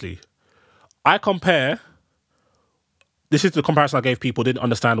 Firstly, I compare... This is the comparison I gave people. Didn't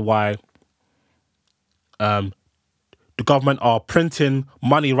understand why the government are printing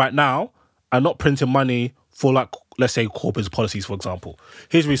money right now and not printing money for, like, let's say, Corbyn's policies, for example.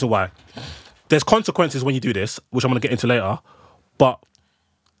 Here's the reason why. There's consequences when you do this, which I'm going to get into later. But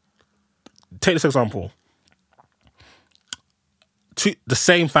take this example. The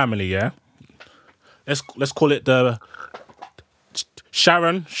same family, yeah? Let's call it the...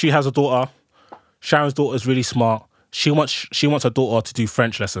 Sharon, she has a daughter. Sharon's daughter is really smart. She wants her daughter to do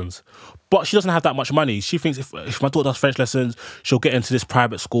French lessons. But she doesn't have that much money. She thinks if my daughter does French lessons, she'll get into this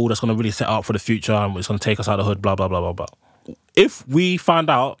private school that's going to really set her up for the future and it's going to take us out of the hood, blah, blah, blah, blah, blah. If we find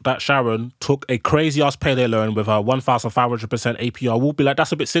out that Sharon took a crazy-ass payday loan with her 1,500% APR, we'll be like,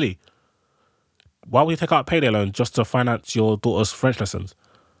 that's a bit silly. Why would you take out a payday loan just to finance your daughter's French lessons?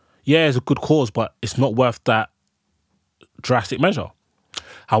 Yeah, it's a good cause, but it's not worth that drastic measure.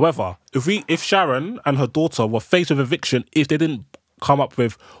 However, if Sharon and her daughter were faced with eviction, if they didn't come up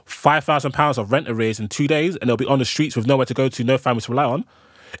with £5,000 of rent arrears in 2 days and they'll be on the streets with nowhere to go to, no family to rely on,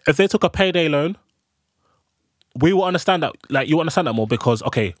 if they took a payday loan, we will understand that. Like, you understand that more because,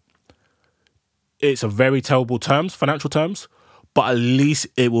 okay, it's a very terrible terms, financial terms, but at least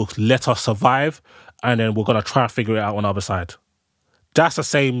it will let us survive and then we're going to try and figure it out on the other side. That's the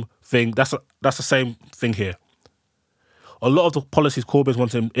same thing. That's the same thing here. A lot of the policies Corbyn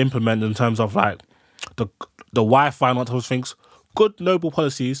wants to implement in terms of like the Wi-Fi and all those things, good, noble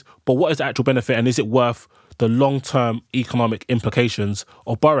policies, but what is the actual benefit and is it worth the long-term economic implications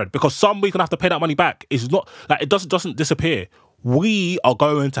of borrowing? Because some we're going to have to pay that money back. It's not like it doesn't disappear. We are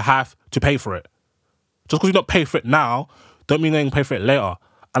going to have to pay for it. Just because you don't pay for it now, don't mean they can pay for it later.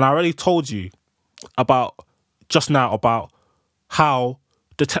 And I already told you just now about how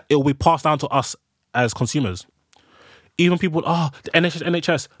it will be passed down to us as consumers. Even people, the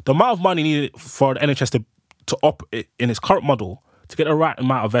NHS, the amount of money needed for the NHS to operate in its current model, to get the right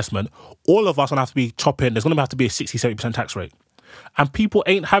amount of investment, all of us are going to have to be chopping. There's going to have to be a 60-70% tax rate. And people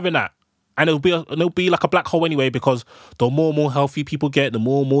ain't having that. And it'll be like a black hole anyway, because the more and more healthy people get, the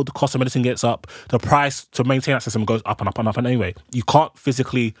more and more the cost of medicine gets up, the price to maintain that system goes up and up and up. And anyway, you can't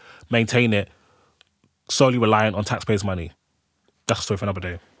physically maintain it solely reliant on taxpayers' money. That's a story for another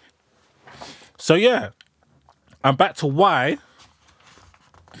day. So yeah, and back to why...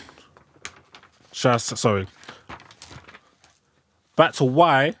 Back to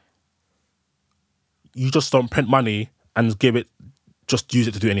why you just don't print money and just use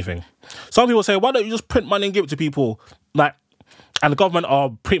it to do anything. Some people say, why don't you just print money and give it to people? And the government are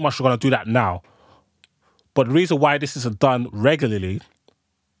pretty much going to do that now. But the reason why this isn't done regularly,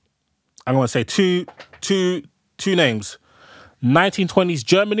 I'm going to say two names. 1920s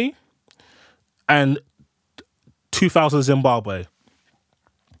Germany and 2000 Zimbabwe.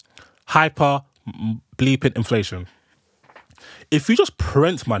 Hyper bleeping inflation. If you just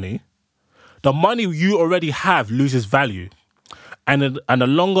print money, the money you already have loses value. And in the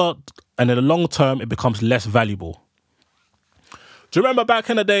long term, it becomes less valuable. Do you remember back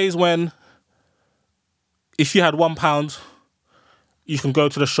in the days when if you had £1, you can go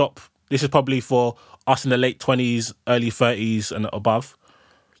to the shop. This is probably for us in the late 20s, early 30s and above.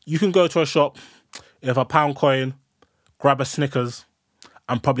 You can go to a shop, you have a £1 coin, grab a Snickers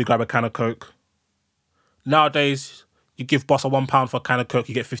and probably grab a can of Coke. Nowadays, you give boss a £1 for a can of Coke,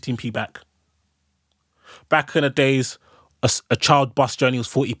 you get 15p back. Back in the days, a child bus journey was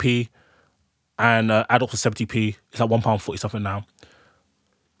 40p and adult was 70p. It's like £1.40 something now.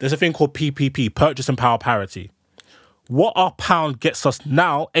 There's a thing called PPP, purchasing power parity. what our pound gets us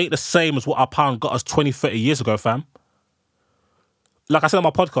now ain't the same as what our pound got us 20, 30 years ago, fam. Like I said on my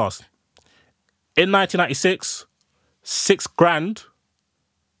podcast, in 1996, $6,000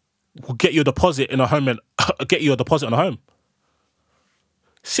 will get you a deposit in a home and get you a deposit on a home.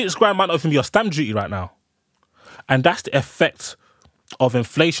 $6,000 might not even be your stamp duty right now. And that's the effect of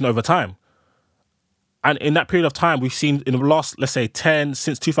inflation over time. And in that period of time, we've seen in the last, let's say,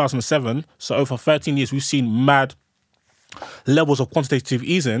 since 2007, so over 13 years, we've seen mad levels of quantitative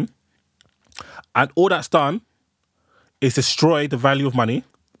easing. And all that's done is destroy the value of money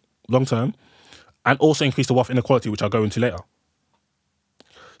long term and also increase the wealth inequality, which I'll go into later.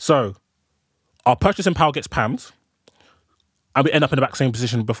 So our purchasing power gets pammed and we end up in the back same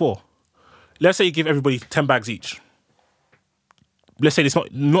position before. Let's say you give everybody 10 bags each. Let's say it's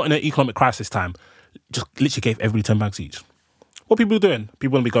not in an economic crisis time. Just literally gave everybody 10 bags each. What people are doing?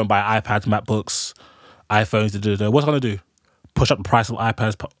 People want to be going buy iPads, MacBooks, iPhones, What's it going to do? Push up the price of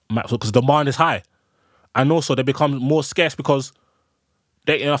iPads, MacBooks, because demand is high. And also they become more scarce because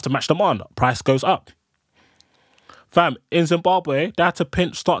they ain't enough to match demand. Price goes up. Fam, in Zimbabwe, they had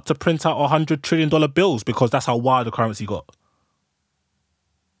to start to print out $100 trillion bills because that's how wild the currency got.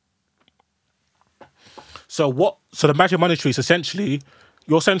 So the magic money tree is essentially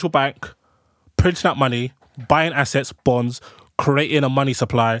your central bank printing out money, buying assets, bonds, creating a money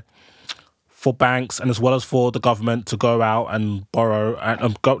supply for banks and as well as for the government to go out and borrow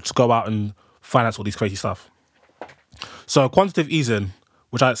and go out and finance all these crazy stuff. So quantitative easing,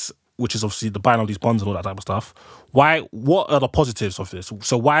 which is obviously the buying of these bonds and all that type of stuff. What are the positives of this?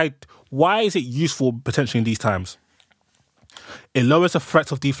 So why is it useful potentially in these times? It lowers the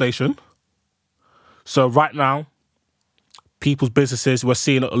threat of deflation. So right now, people's businesses, we're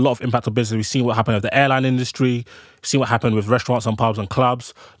seeing a lot of impact on business. We've seen what happened with the airline industry. We've seen what happened with restaurants and pubs and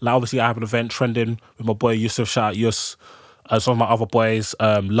clubs. Like obviously I have an event trending with my boy Yusuf, shout out Yus, some of my other boys,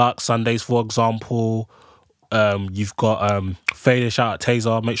 Lux Sundays, for example. You've got Fader, shout out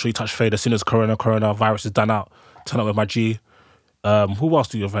Taser. Make sure you touch Fader as soon as coronavirus is done out. Turn up with my G. Who else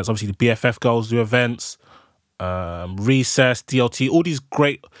do events? Obviously the BFF girls do events. Recess, DLT, all these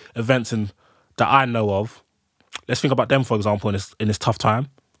great events that I know of. Let's think about them, for example, in this tough time.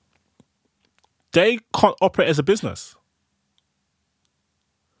 They can't operate as a business.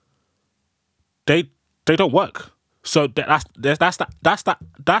 They don't work. So that's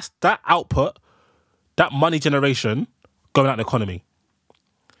that output, that money generation going out in the economy.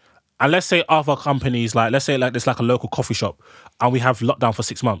 And let's say other companies, let's say there's like a local coffee shop and we have lockdown for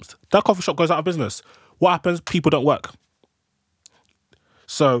 6 months. That coffee shop goes out of business. What happens? People don't work.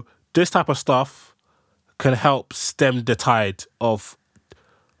 So this type of stuff can help stem the tide of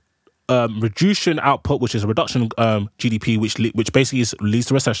reducing output, which is a reduction in GDP, which basically leads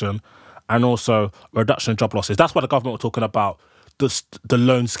to recession, and also a reduction in job losses. That's why the government were talking about the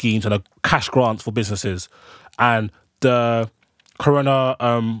loan schemes and the cash grants for businesses and the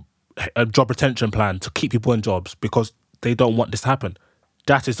corona job retention plan to keep people in jobs because they don't want this to happen.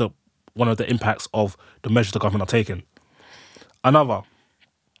 That is one of the impacts of the measures the government are taking. Another,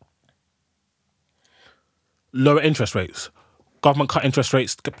 lower interest rates. Government cut interest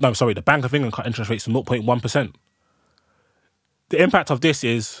rates. The Bank of England cut interest rates to 0.1%. The impact of this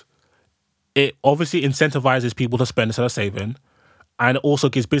is it obviously incentivizes people to spend instead of saving, and it also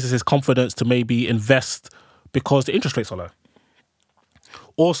gives businesses confidence to maybe invest because the interest rates are low.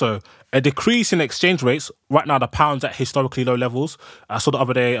 Also, a decrease in exchange rates. Right now, the pound's at historically low levels. I saw the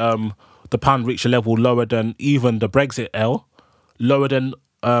other day the pound reached a level lower than even the Brexit L, lower than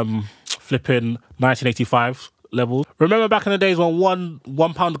flipping 1985 levels. Remember back in the days when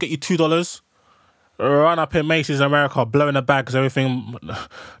one pound would get you $2? Run up in Macy's in America, blowing the bag because everything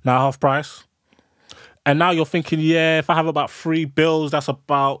now half price. And now you're thinking, yeah, if I have about 3 bills, that's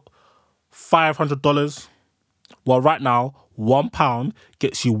about $500. Well, right now, £1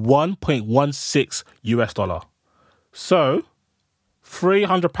 gets you $1.16 US. So,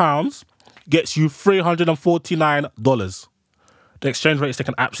 £300 gets you $349. The exchange rate is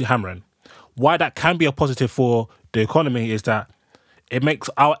taking absolute hammering. Why that can be a positive for the economy is that it makes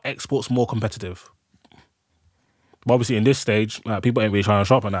our exports more competitive. But obviously, in this stage, people ain't really trying to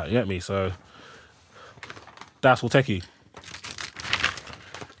shop on that, you get me? So, that's all techie.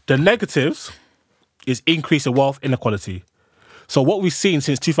 The negatives is increase in wealth inequality. So what we've seen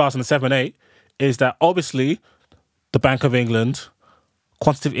since 2007-8 is that obviously the Bank of England,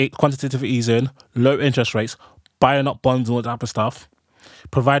 quantitative easing, low interest rates, buying up bonds and all that type of stuff,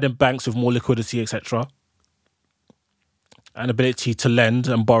 providing banks with more liquidity, etc., and ability to lend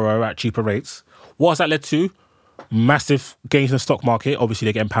and borrow at cheaper rates. What has that led to? Massive gains in the stock market. Obviously,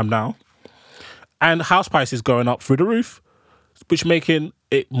 they're getting pammed now. And house prices going up through the roof, which making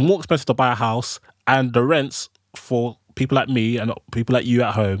it more expensive to buy a house, and the rents for people like me and people like you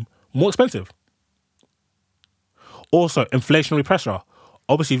at home more expensive. Also, inflationary pressure.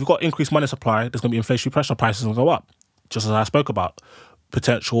 Obviously, if you've got increased money supply, there's going to be inflationary pressure. Prices will go up, just as I spoke about.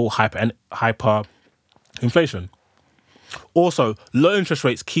 Potential hyper inflation. Also, low interest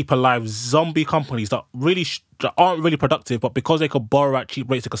rates keep alive zombie companies that aren't really productive, but because they could borrow at cheap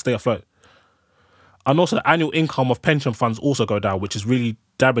rates, they can stay afloat. And also, the annual income of pension funds also go down, which is really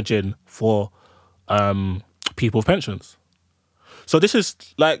damaging for people with pensions. So this is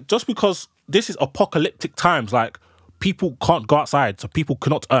like, just because this is apocalyptic times, like people can't go outside, so people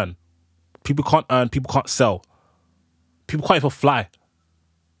cannot earn. People can't earn, people can't sell. People can't even fly.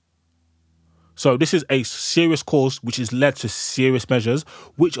 So this is a serious cause which has led to serious measures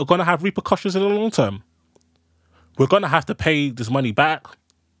which are going to have repercussions in the long term. We're going to have to pay this money back.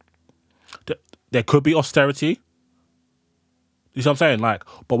 There could be austerity. You see what I'm saying? Like,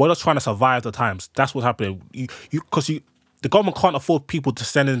 but we're just trying to survive the times. That's what's happening. Because the government can't afford people to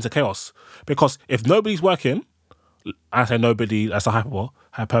send into chaos. Because if nobody's working, I say nobody, that's a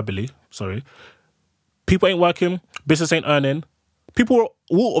hyperbole, sorry. People ain't working, business ain't earning, people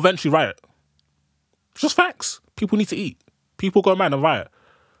will eventually riot. It's just facts. People need to eat. People go mad and riot.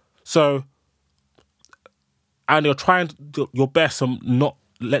 So, and you're trying your best to not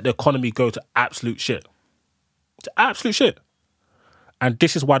let the economy go to absolute shit. To absolute shit. And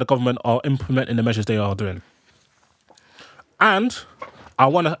this is why the government are implementing the measures they are doing. And I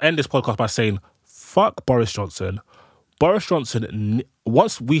want to end this podcast by saying, fuck Boris Johnson. Boris Johnson,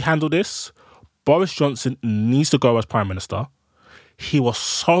 once we handle this, Boris Johnson needs to go as Prime Minister. He was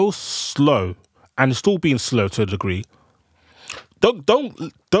so slow, and is still being slow to a degree. Don't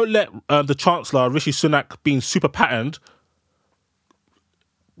let the Chancellor, Rishi Sunak, being super patterned,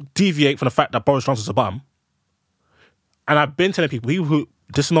 deviate from the fact that Boris Johnson's a bum. And I've been telling people who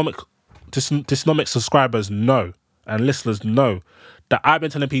Dysonomic subscribers know and listeners know that I've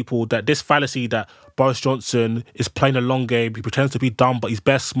been telling people that this fallacy that Boris Johnson is playing a long game, he pretends to be dumb, but he's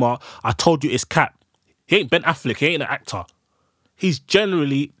best smart. I told you it's cap. He ain't Ben Affleck, he ain't an actor. He's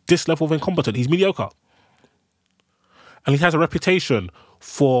generally this level of incompetent. He's mediocre. And he has a reputation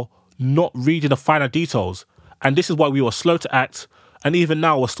for not reading the finer details. And this is why we were slow to act. And even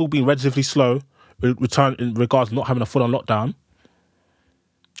now, we're still being relatively slow in regards to not having a full-on lockdown.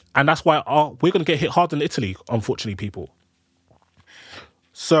 And that's why we're going to get hit harder than Italy, unfortunately, people.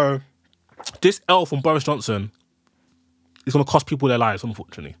 So this L from Boris Johnson is going to cost people their lives,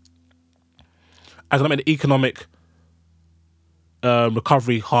 unfortunately. As I mean, the economic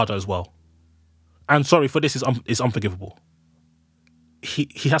recovery harder as well. And sorry for this, is unforgivable. He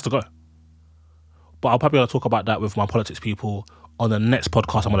has to go. But I'll probably going to talk about that with my politics people on the next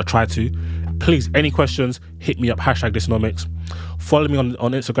podcast. I'm going to try to. Please, any questions, hit me up, #Dysonomics. Follow me on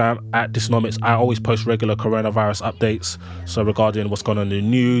Instagram @Dysonomics. I always post regular coronavirus updates. So regarding what's going on in the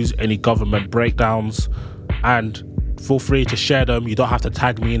news, any government breakdowns, and feel free to share them. You don't have to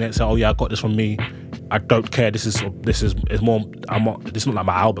tag me in it. Say, oh yeah, I got this from me. I don't care. This is more. This is not like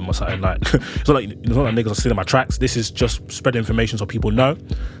my album or something. Like it's not like niggas are stealing my tracks. This is just spread information so people know.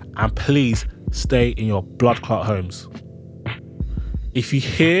 And please stay in your blood clot homes. If you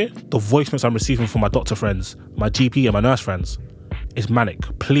hear the voicemails I'm receiving from my doctor friends, my GP and my nurse friends, it's manic.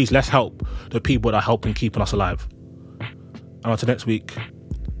 Please, let's help the people that are helping keeping us alive. And until next week,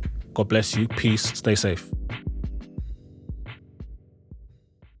 God bless you. Peace. Stay safe.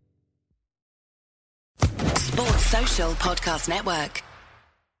 Sports Social Podcast Network.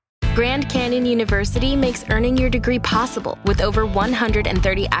 Grand Canyon University makes earning your degree possible with over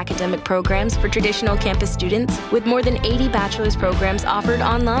 130 academic programs for traditional campus students, with more than 80 bachelor's programs offered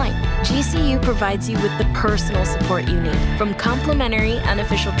online. GCU provides you with the personal support you need, from complimentary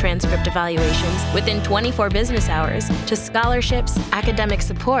unofficial transcript evaluations within 24 business hours to scholarships, academic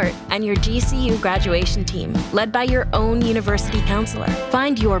support, and your GCU graduation team, led by your own university counselor.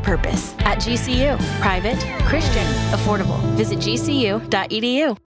 Find your purpose at GCU. Private, Christian, affordable. Visit gcu.edu.